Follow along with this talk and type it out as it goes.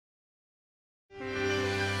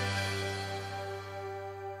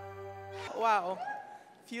Wow.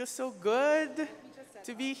 Feels so good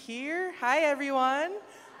to be here. Hi, everyone.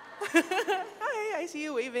 Hi, I see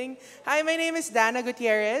you waving. Hi, my name is Danah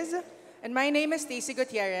Gutierrez. And my name is Stacy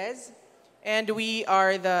Gutierrez. And we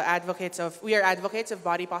are advocates of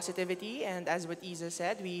body positivity. And as what Isa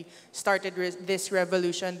said, we started this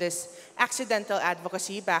revolution, this accidental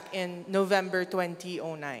advocacy back in November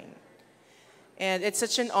 2009. And it's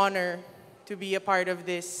such an honor to be a part of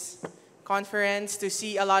this conference, to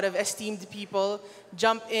see a lot of esteemed people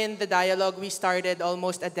jump in the dialogue we started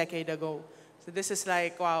almost a decade ago. So this is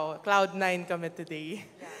like, wow, cloud nine kami today.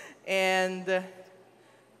 Yeah. And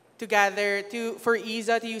to gather, for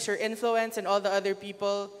Isa to use her influence and all the other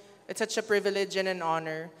people, it's such a privilege and an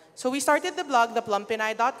honor. So we started the blog,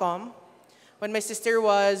 theplumpineye.com, when my sister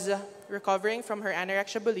was recovering from her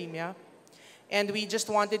anorexia bulimia. And we just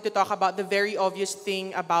wanted to talk about the very obvious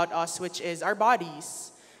thing about us, which is our bodies.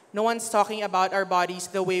 No one's talking about our bodies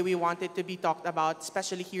the way we want it to be talked about,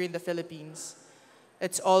 especially here in the Philippines.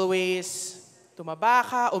 It's always, tumaba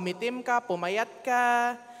ka, umitim ka, pumayat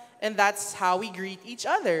ka, and that's how we greet each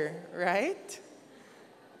other, right?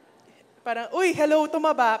 Parang, uy, hello,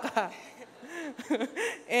 tumaba ka.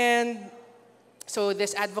 And so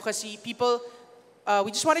this advocacy,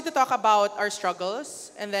 we just wanted to talk about our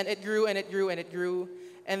struggles, and then it grew and it grew and it grew,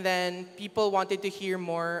 and then people wanted to hear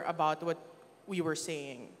more about what we were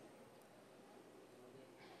saying.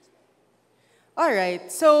 All right,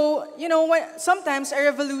 so, sometimes a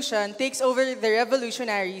revolution takes over the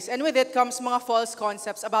revolutionaries, and with it comes mga false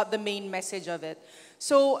concepts about the main message of it.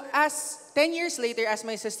 So, 10 years later, as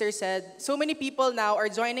my sister said, so many people now are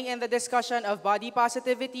joining in the discussion of body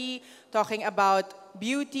positivity, talking about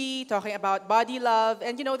beauty, talking about body love,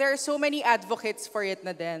 and, there are so many advocates for it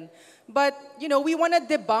na din. But, we want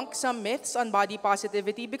to debunk some myths on body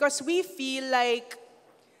positivity because we feel like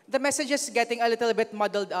the message is getting a little bit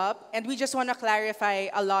muddled up, and we just want to clarify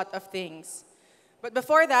a lot of things. But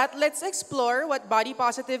before that, let's explore what body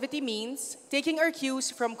positivity means, taking our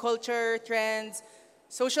cues from culture, trends,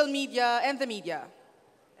 social media, and the media.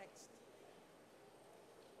 Next.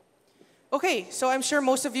 Okay, so I'm sure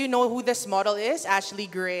most of you know who this model is, Ashley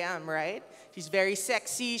Graham, right? She's very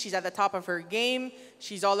sexy, she's at the top of her game.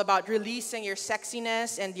 She's all about releasing your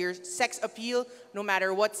sexiness and your sex appeal no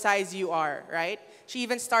matter what size you are, right? She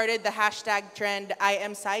even started the hashtag trend, I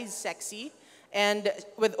am size sexy, and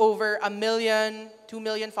with over 1 million, 2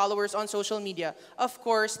 million followers on social media. Of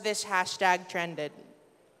course, this hashtag trended.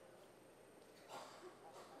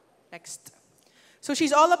 Next. So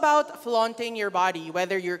she's all about flaunting your body,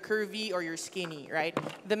 whether you're curvy or you're skinny, right?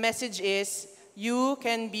 The message is, you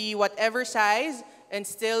can be whatever size and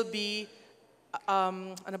still be,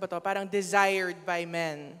 parang desired by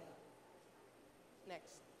men.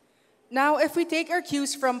 Next. Now, if we take our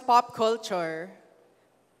cues from pop culture,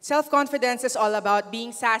 self-confidence is all about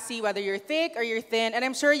being sassy, whether you're thick or you're thin. And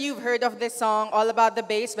I'm sure you've heard of this song, All About the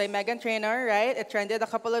Bass by Meghan Trainor, right? It trended a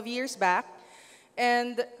couple of years back.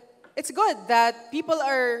 And it's good that people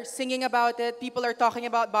are singing about it, people are talking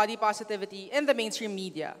about body positivity in the mainstream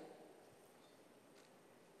media.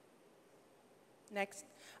 Next.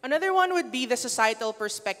 Another one would be the societal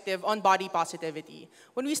perspective on body positivity.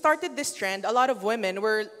 When we started this trend, a lot of women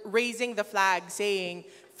were raising the flag saying,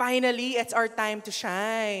 finally, it's our time to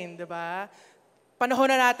shine, diba? Panahon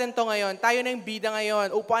na natin to ngayon. Tayo na yung bida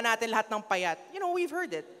ngayon. Upuan natin lahat ng payat. We've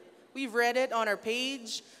heard it. We've read it on our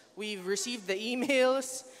page. We've received the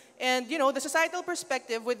emails. And, the societal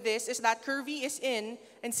perspective with this is that curvy is in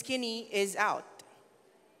and skinny is out.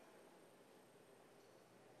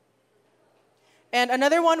 And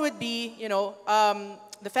another one would be,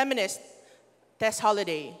 the feminist, Tess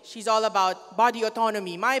Holliday. She's all about body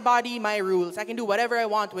autonomy, my body, my rules. I can do whatever I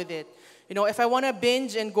want with it. If I want to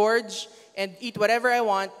binge and gorge and eat whatever I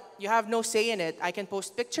want, you have no say in it. I can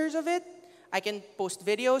post pictures of it, I can post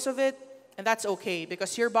videos of it, and that's okay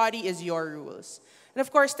because your body is your rules. And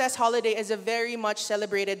of course, Tess Holliday is a very much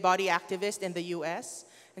celebrated body activist in the US.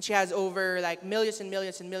 And she has over millions and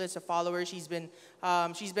millions and millions of followers. She's been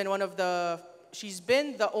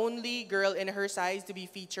the only girl in her size to be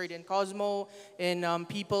featured in Cosmo, in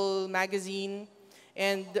People magazine.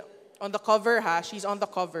 And on the cover, she's on the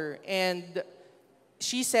cover. And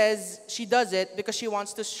she says she does it because she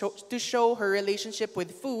wants to show her relationship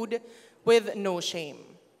with food with no shame.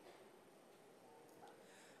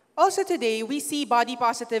 Also today, we see body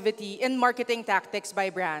positivity in marketing tactics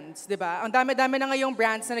by brands, di ba? Ang dami-dami na ngayong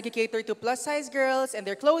brands na nag-cater to plus-size girls and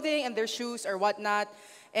their clothing and their shoes or whatnot.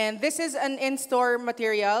 And this is an in-store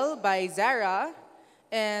material by Zara.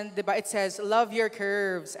 And diba, it says, love your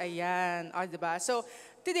curves. Ayan. Oh, diba? So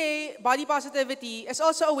today, body positivity is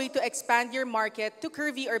also a way to expand your market to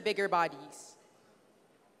curvy or bigger bodies.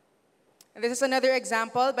 And this is another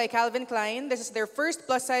example by Calvin Klein. This is their first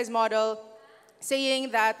plus-size model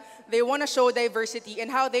saying that they want to show diversity in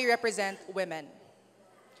how they represent women.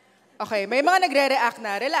 Okay, may mga nagre-react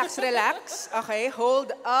na. Relax, relax. Okay,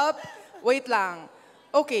 hold up. Wait lang.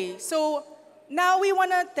 Okay, so now we want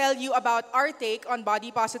to tell you about our take on body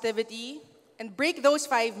positivity and break those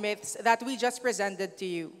 5 myths that we just presented to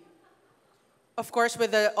you. Of course,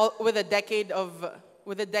 with a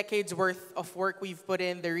decade's worth of work we've put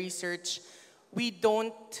in, the research, we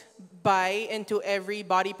don't buy into every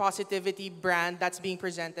body positivity brand that's being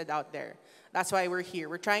presented out there. That's why we're here.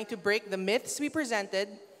 We're trying to break the myths we presented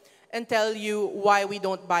and tell you why we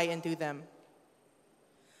don't buy into them.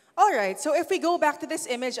 All right, so if we go back to this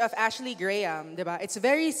image of Ashley Graham, diba? It's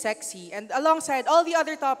very sexy. And alongside all the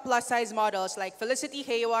other top plus-size models like Felicity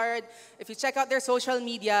Hayward, if you check out their social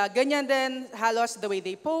media, ganyan din halos the way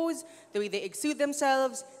they pose, the way they exude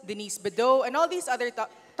themselves, Denise Bedeau, and all these other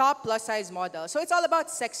top plus-size models. So it's all about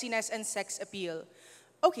sexiness and sex appeal.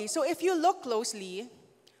 Okay, so if you look closely,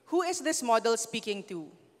 who is this model speaking to?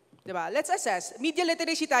 Diba? Let's assess. Media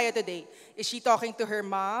literacy tayo today. Is she talking to her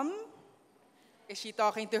mom? Is she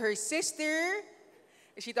talking to her sister?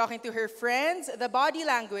 Is she talking to her friends? The body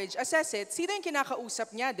language, assess it. Sino yung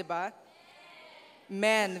kinakausap niya, di ba?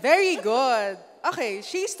 Men. Very good. Okay,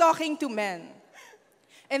 she's talking to men.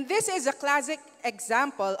 And this is a classic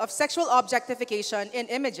example of sexual objectification in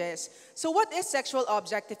images. So what is sexual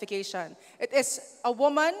objectification? It is a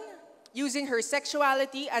woman using her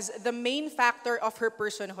sexuality as the main factor of her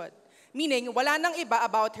personhood. Meaning, wala nang iba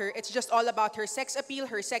about her, it's just all about her sex appeal,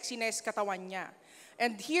 her sexiness, katawan niya.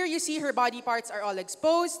 And here you see her body parts are all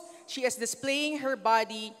exposed. She is displaying her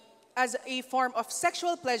body as a form of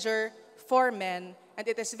sexual pleasure for men, and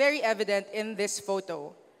it is very evident in this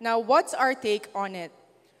photo. Now, what's our take on it?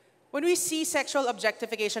 When we see sexual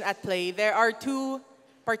objectification at play, there are 2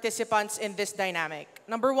 participants in this dynamic.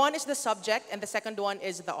 Number 1 is the subject, and the second one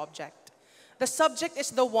is the object. The subject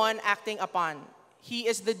is the one acting upon. He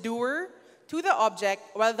is the doer to the object,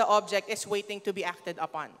 while the object is waiting to be acted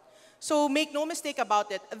upon. So make no mistake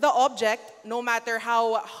about it, the object, no matter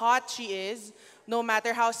how hot she is, no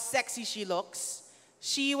matter how sexy she looks,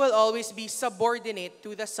 she will always be subordinate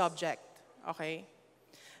to the subject, okay?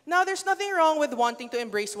 Now, there's nothing wrong with wanting to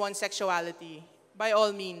embrace one's sexuality. By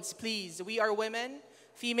all means, please, we are women,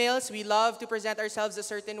 females, we love to present ourselves a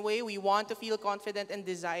certain way, we want to feel confident and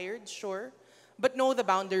desired, sure. But know the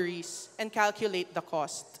boundaries and calculate the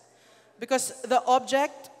cost. Because the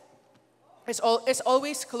object is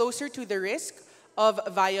always closer to the risk of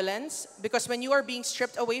violence. Because when you are being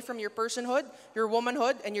stripped away from your personhood, your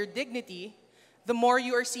womanhood, and your dignity, the more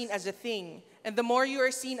you are seen as a thing. And the more you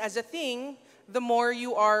are seen as a thing, the more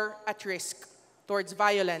you are at risk towards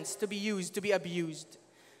violence, to be used, to be abused.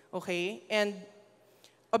 Okay? And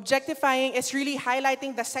objectifying is really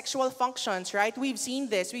highlighting the sexual functions, right? We've seen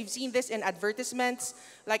this. We've seen this in advertisements,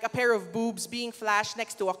 like a pair of boobs being flashed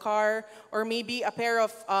next to a car, or maybe a pair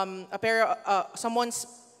of someone's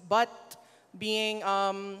butt being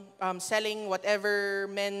selling whatever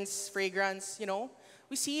men's fragrance. You know,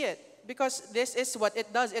 we see it because this is what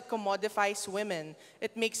it does. It commodifies women.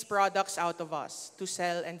 It makes products out of us to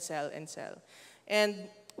sell and sell and sell, and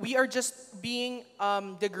we are just being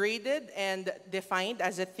degraded and defined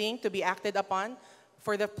as a thing to be acted upon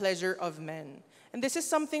for the pleasure of men. And this is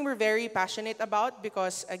something we're very passionate about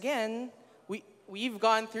because, again, we've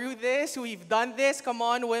gone through this, we've done this. Come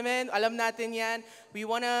on, women, alam natin yan. We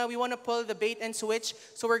wanna pull the bait and switch,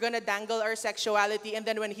 so we're gonna dangle our sexuality, and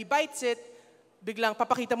then when he bites it, biglang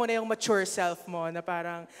papakita mo na yung mature self mo na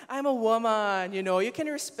parang, I'm a woman, you know, you can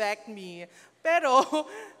respect me. Pero,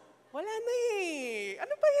 wala na eh.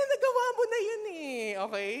 Ano pa yan? Nagawa mo na yun eh.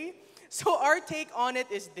 Okay? So our take on it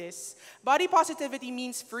is this. Body positivity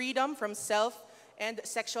means freedom from self and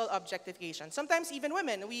sexual objectification. Sometimes even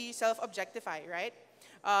women, we self-objectify, right?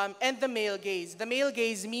 And the male gaze. The male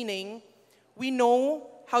gaze meaning we know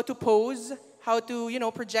how to pose, how to, you know,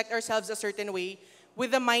 project ourselves a certain way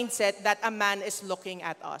with the mindset that a man is looking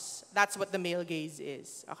at us. That's what the male gaze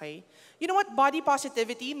is, okay? You know what? Body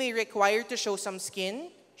positivity may require to show some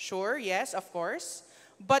skin. Sure, yes, of course.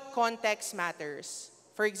 But context matters.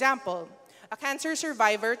 For example, a cancer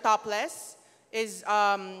survivor, topless,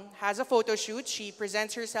 has a photo shoot. She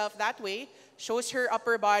presents herself that way, shows her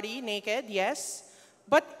upper body naked, yes.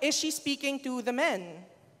 But is she speaking to the men?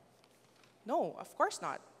 No, of course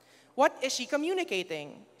not. What is she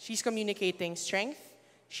communicating? She's communicating strength.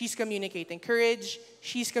 She's communicating courage.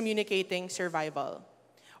 She's communicating survival.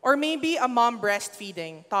 Or maybe a mom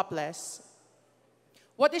breastfeeding, topless.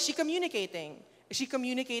 What is she communicating? Is she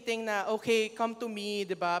communicating na, okay, come to me,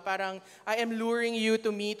 di ba? Parang, I am luring you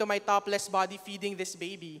to me, to my topless body, feeding this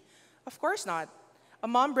baby. Of course not. A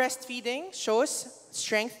mom breastfeeding shows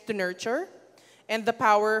strength to nurture and the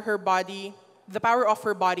power of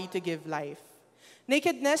her body to give life.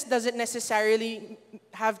 Nakedness doesn't necessarily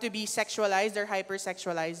have to be sexualized or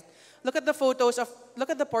hypersexualized. Look at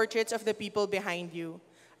the portraits of the people behind you.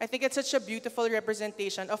 I think it's such a beautiful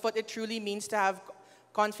representation of what it truly means to have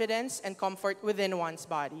confidence and comfort within one's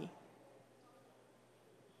body.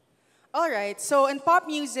 All right, so in pop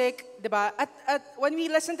music, diba, when we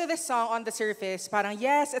listen to this song on the surface, parang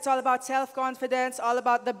yes, it's all about self-confidence, all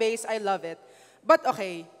about the bass, I love it. But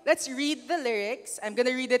okay, let's read the lyrics. I'm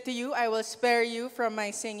gonna read it to you. I will spare you from my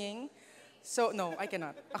singing. So, no, I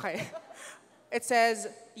cannot. Okay. It says,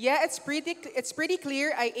 yeah, it's pretty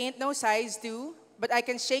clear I ain't no size 2, but I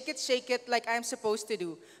can shake it like I'm supposed to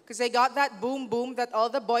do. Because I got that boom boom that all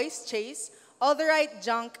the boys chase, all the right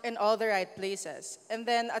junk in all the right places. And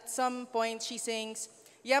then at some point she sings,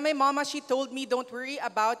 yeah, my mama, she told me don't worry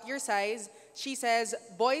about your size. She says,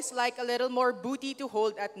 boys like a little more booty to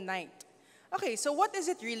hold at night. Okay, so what is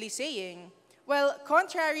it really saying? Well,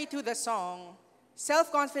 contrary to the song,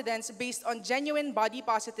 self-confidence based on genuine body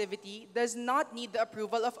positivity does not need the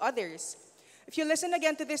approval of others. If you listen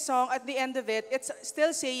again to this song, at the end of it, it's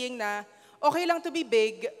still saying na, okay lang to be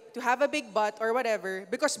big, to have a big butt or whatever,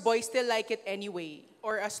 because boys still like it anyway.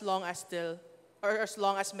 Or as long as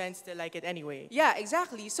men still like it anyway. Yeah,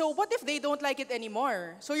 exactly. So what if they don't like it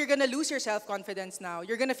anymore? So you're gonna lose your self-confidence now.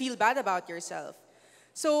 You're gonna feel bad about yourself.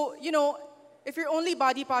 So, if you're only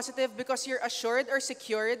body positive because you're assured or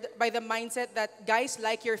secured by the mindset that guys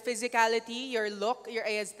like your physicality, your look, your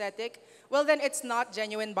aesthetic, well then it's not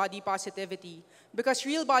genuine body positivity. Because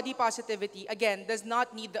real body positivity, again, does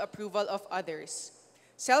not need the approval of others.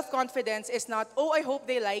 Self-confidence is not, oh, I hope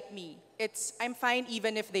they like me. It's, I'm fine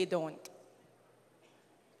even if they don't.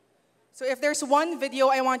 So if there's one video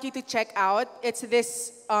I want you to check out, it's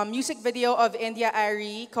this music video of India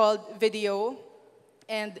Ari called Video.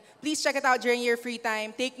 And please check it out during your free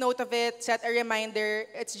time. Take note of it, set a reminder.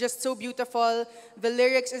 It's just so beautiful. The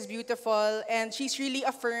lyrics is beautiful. And she's really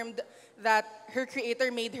affirmed that her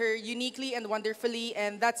creator made her uniquely and wonderfully,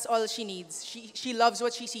 and that's all she needs. She loves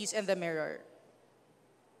what she sees in the mirror.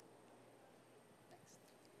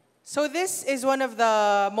 So this is one of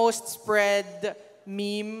the most spread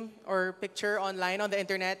meme or picture online on the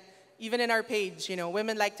internet. Even in our page,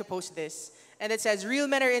 women like to post this. And it says, real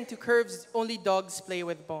men are into curves, only dogs play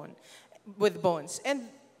with bones. And,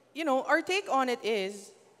 our take on it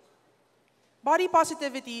is, body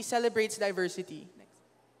positivity celebrates diversity.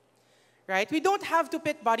 Right? We don't have to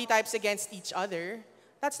pit body types against each other.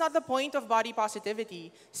 That's not the point of body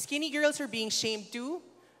positivity. Skinny girls are being shamed too.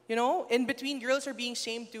 In between girls are being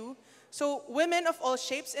shamed too. So women of all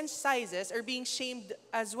shapes and sizes are being shamed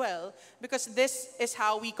as well because this is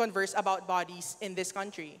how we converse about bodies in this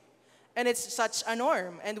country. And it's such a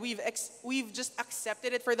norm. And we've just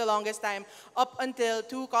accepted it for the longest time up until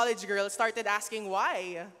 2 college girls started asking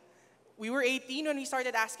why. We were 18 when we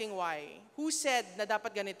started asking why. Who said na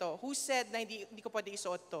dapat ganito? Who said na hindi ko pwede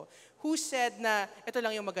isuot to? Who said na ito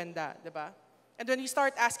lang yung maganda, diba? And when we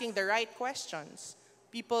start asking the right questions,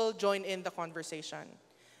 people join in the conversation.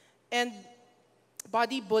 And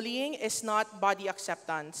body bullying is not body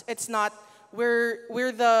acceptance. It's not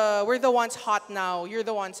we're the ones hot now, you're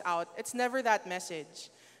the ones out. It's never that message,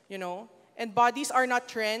 And bodies are not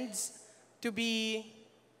trends to be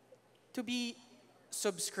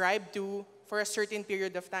subscribed to for a certain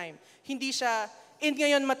period of time. Hindi siya, in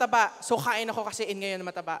ngayon mataba, so kain ako kasi in ngayon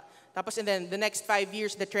mataba. Tapos and then the next 5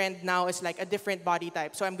 years, the trend now is like a different body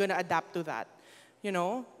type, so I'm gonna adapt to that.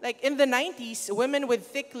 Like in the 90s, women with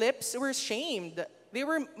thick lips were shamed. They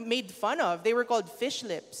were made fun of. They were called fish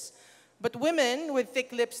lips. But women with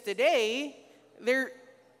thick lips today, they're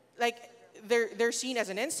seen as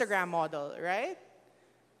an Instagram model, right?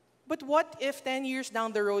 But what if 10 years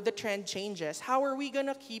down the road, the trend changes? How are we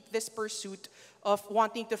gonna keep this pursuit of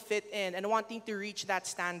wanting to fit in and wanting to reach that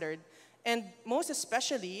standard? And most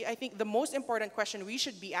especially, I think the most important question we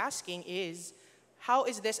should be asking is, how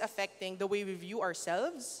is this affecting the way we view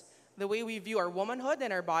ourselves, the way we view our womanhood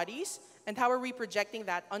and our bodies, and how are we projecting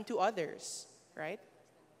that onto others, right?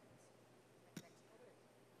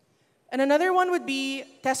 And another one would be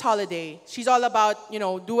Tess Holliday. She's all about,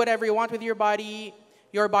 do whatever you want with your body,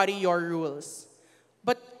 your rules.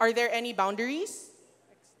 But are there any boundaries?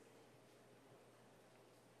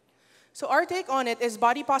 So our take on it is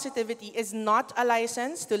body positivity is not a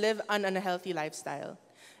license to live an unhealthy lifestyle.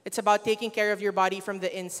 It's about taking care of your body from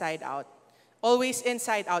the inside out. always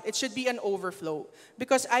inside out. It should be an overflow.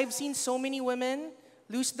 Because I've seen so many women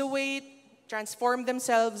lose the weight, transform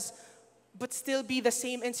themselves, but still be the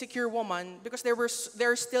same insecure woman because there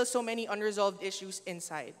are still so many unresolved issues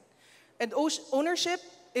inside. And ownership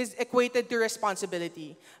is equated to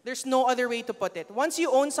responsibility. There's no other way to put it. Once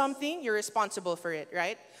you own something, you're responsible for it,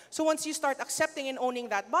 right? So once you start accepting and owning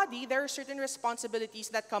that body, there are certain responsibilities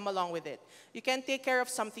that come along with it. You can take care of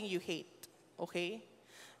something you hate, okay?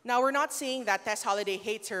 Now, we're not saying that Tess Holliday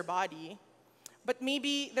hates her body, but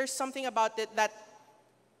maybe there's something about it that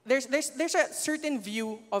there's a certain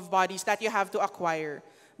view of bodies that you have to acquire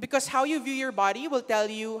because how you view your body will tell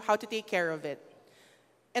you how to take care of it.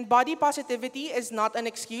 And body positivity is not an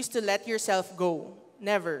excuse to let yourself go.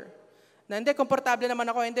 Never. Na hindi, komportable naman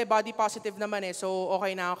ako, hindi, body positive naman eh, so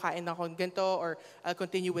okay na ako, kain ako ganito, or I'll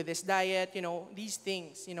continue with this diet, these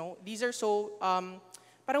things, these are so,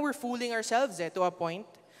 parang we're fooling ourselves to a point.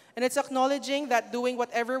 And it's acknowledging that doing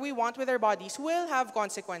whatever we want with our bodies will have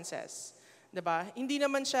consequences. Diba? Hindi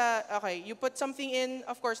naman siya, okay, you put something in,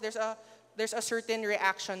 of course, there's a certain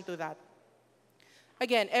reaction to that.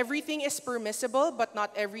 Again, everything is permissible, but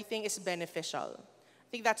not everything is beneficial. I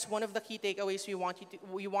think that's one of the key takeaways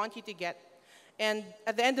we want you to get. And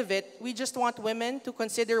at the end of it, we just want women to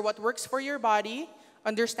consider what works for your body,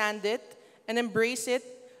 understand it, and embrace it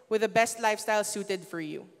with the best lifestyle suited for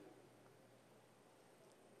you.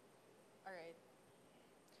 All right.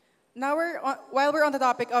 Now, while we're on the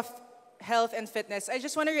topic of health and fitness, I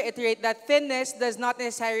just want to reiterate that thinness does not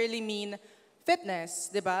necessarily mean fitness,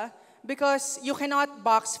 diba? Because you cannot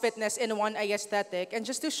box fitness in one eye aesthetic. And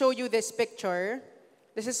just to show you this picture,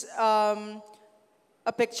 this is a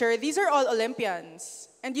picture. These are all Olympians.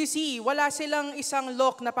 And you see, wala silang isang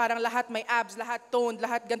look na parang lahat may abs, lahat toned,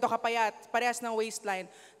 lahat ganto kapayat, parehas ng waistline.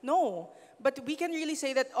 No. But we can really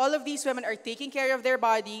say that all of these women are taking care of their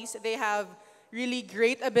bodies. They have really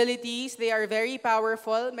great abilities. They are very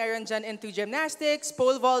powerful. Meron dyan into gymnastics,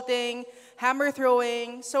 pole vaulting, hammer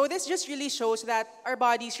throwing. So this just really shows that our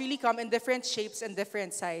bodies really come in different shapes and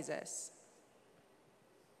different sizes.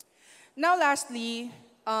 Now lastly,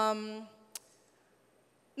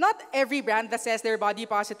 not every brand that says they're body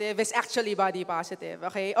positive is actually body positive,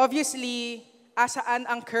 okay? Obviously, asaan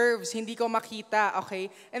ang curves, hindi ko makita, okay?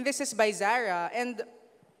 And this is by Zara. And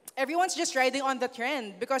everyone's just riding on the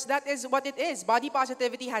trend because that is what it is. Body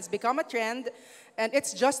positivity has become a trend and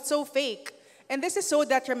it's just so fake. And this is so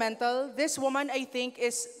detrimental. This woman, I think,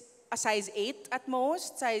 is a size 8 at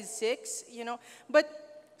most, size 6, But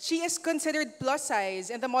she is considered plus size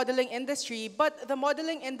in the modeling industry, but the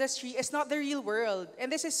modeling industry is not the real world.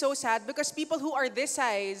 And this is so sad because people who are this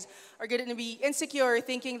size are going to be insecure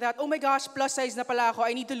thinking that, oh my gosh, plus size na pala ako,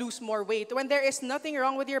 I need to lose more weight. When there is nothing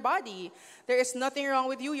wrong with your body. There is nothing wrong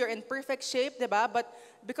with you, you're in perfect shape, diba? But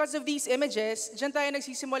because of these images, dyan tayo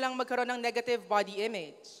nagsisimulang magkaroon ng negative body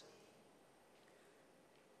image.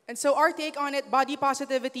 And so our take on it, body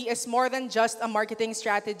positivity is more than just a marketing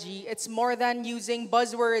strategy. It's more than using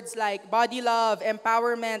buzzwords like body love,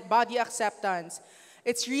 empowerment, body acceptance.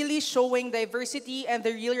 It's really showing diversity and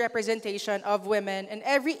the real representation of women in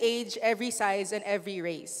every age, every size, and every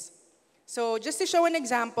race. So just to show an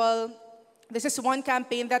example, this is one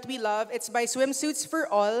campaign that we love. It's by Swimsuits for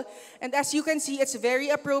All. And as you can see, it's very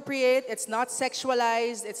appropriate. It's not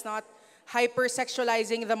sexualized. It's not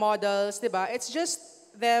hyper-sexualizing the models, diba? It's just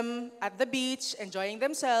them at the beach, enjoying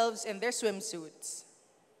themselves in their swimsuits.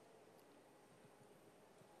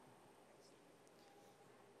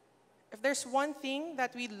 If there's one thing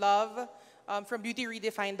that we love from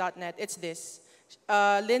beautyredefined.net, it's this.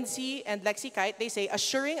 Lindsay and Lexi Kite, they say,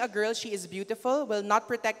 assuring a girl she is beautiful will not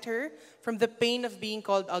protect her from the pain of being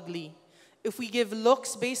called ugly. If we give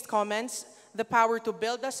looks-based comments the power to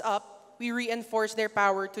build us up, we reinforce their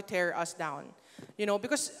power to tear us down.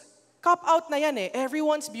 Because cop out na yan eh.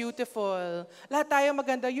 Everyone's beautiful. Lahat tayo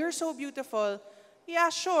maganda. You're so beautiful. Yeah,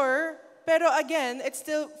 sure. Pero again, it's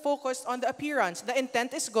still focused on the appearance. The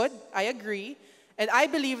intent is good. I agree. And I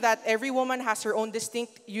believe that every woman has her own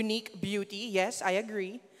distinct, unique beauty. Yes, I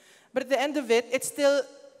agree. But at the end of it, it still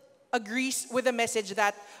agrees with the message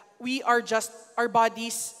that we are just our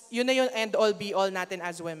bodies. Yun na yun end all be all natin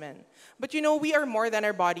as women. But we are more than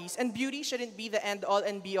our bodies. And beauty shouldn't be the end all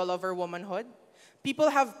and be all of our womanhood.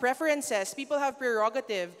 People have preferences. People have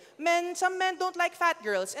prerogative. Some men don't like fat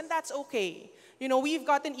girls, and that's okay. We've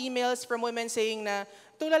gotten emails from women saying na,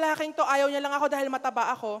 itong lalaking to, ayaw niya lang ako dahil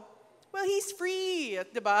mataba ako. Well, he's free,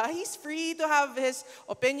 diba? He's free to have his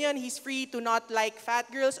opinion. He's free to not like fat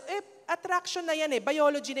girls. Attraction na yan eh.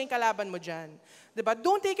 Biology na yung kalaban mo dyan. Diba?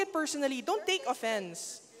 Don't take it personally. Don't take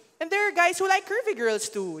offense. And there are guys who like curvy girls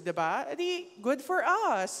too, diba? Edi, good for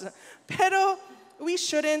us. Pero we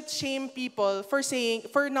shouldn't shame people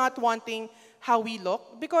for not wanting how we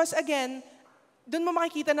look. Because again, dun mo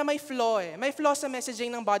makikita na may flaw eh. May flaw sa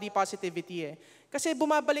messaging ng body positivity eh. Kasi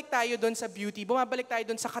bumabalik tayo dun sa beauty, bumabalik tayo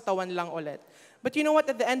dun sa katawan lang ulit. But you know what?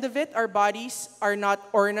 At the end of it, our bodies are not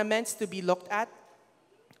ornaments to be looked at.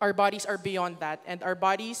 Our bodies are beyond that. And our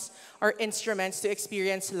bodies are instruments to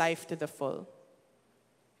experience life to the full.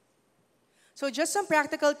 So just some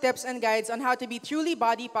practical tips and guides on how to be truly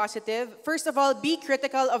body positive. First of all, be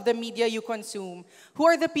critical of the media you consume. Who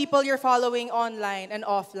are the people you're following online and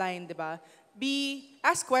offline, diba?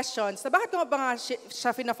 Ask questions. Na bakit ko ba nga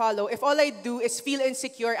siya fina-follow if all I do is feel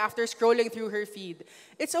insecure after scrolling through her feed?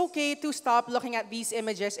 It's okay to stop looking at these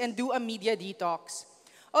images and do a media detox.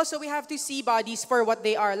 Also, we have to see bodies for what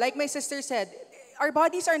they are. Like my sister said, our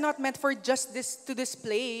bodies are not meant for just this to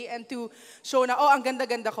display and to show na, oh, ang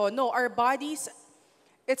ganda-ganda ko. No, our bodies,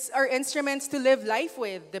 it's our instruments to live life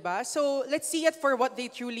with, diba? So let's see it for what they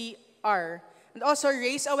truly are. And also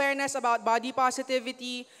raise awareness about body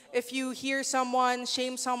positivity. If you hear someone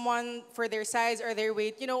shame someone for their size or their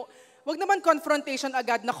weight, wag naman confrontation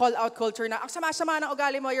agad na call-out culture na, ang sama-sama ng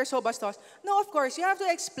ugali mo, you're so bastos. No, of course, you have to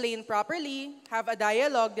explain properly, have a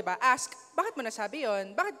dialogue, diba? Ask, bakit mo nasabi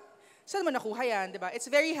yun? Saan mo nakuha yan, diba? It's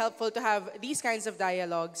very helpful to have these kinds of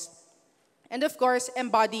dialogues. And of course,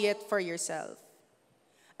 embody it for yourself.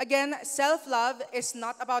 Again, self-love is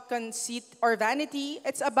not about conceit or vanity.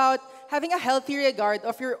 It's about having a healthy regard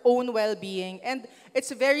of your own well-being. And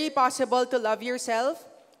it's very possible to love yourself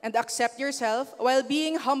and accept yourself while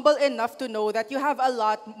being humble enough to know that you have a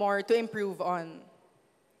lot more to improve on.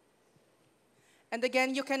 And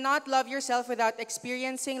again, you cannot love yourself without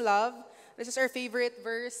experiencing love. This is our favorite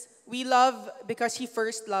verse. We love because He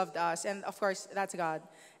first loved us. And of course, that's God.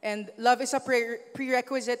 And love is a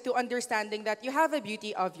prerequisite to understanding that you have a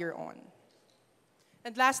beauty of your own.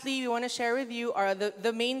 And lastly, we want to share with you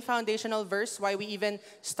the main foundational verse why we even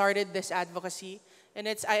started this advocacy. And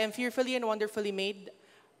it's, I am fearfully and wonderfully made.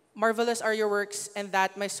 Marvelous are your works, and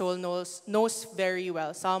that my soul knows very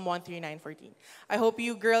well. Psalm 139:14. I hope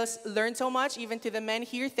you girls learned so much, even to the men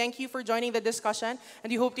here. Thank you for joining the discussion,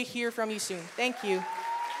 and we hope to hear from you soon. Thank you.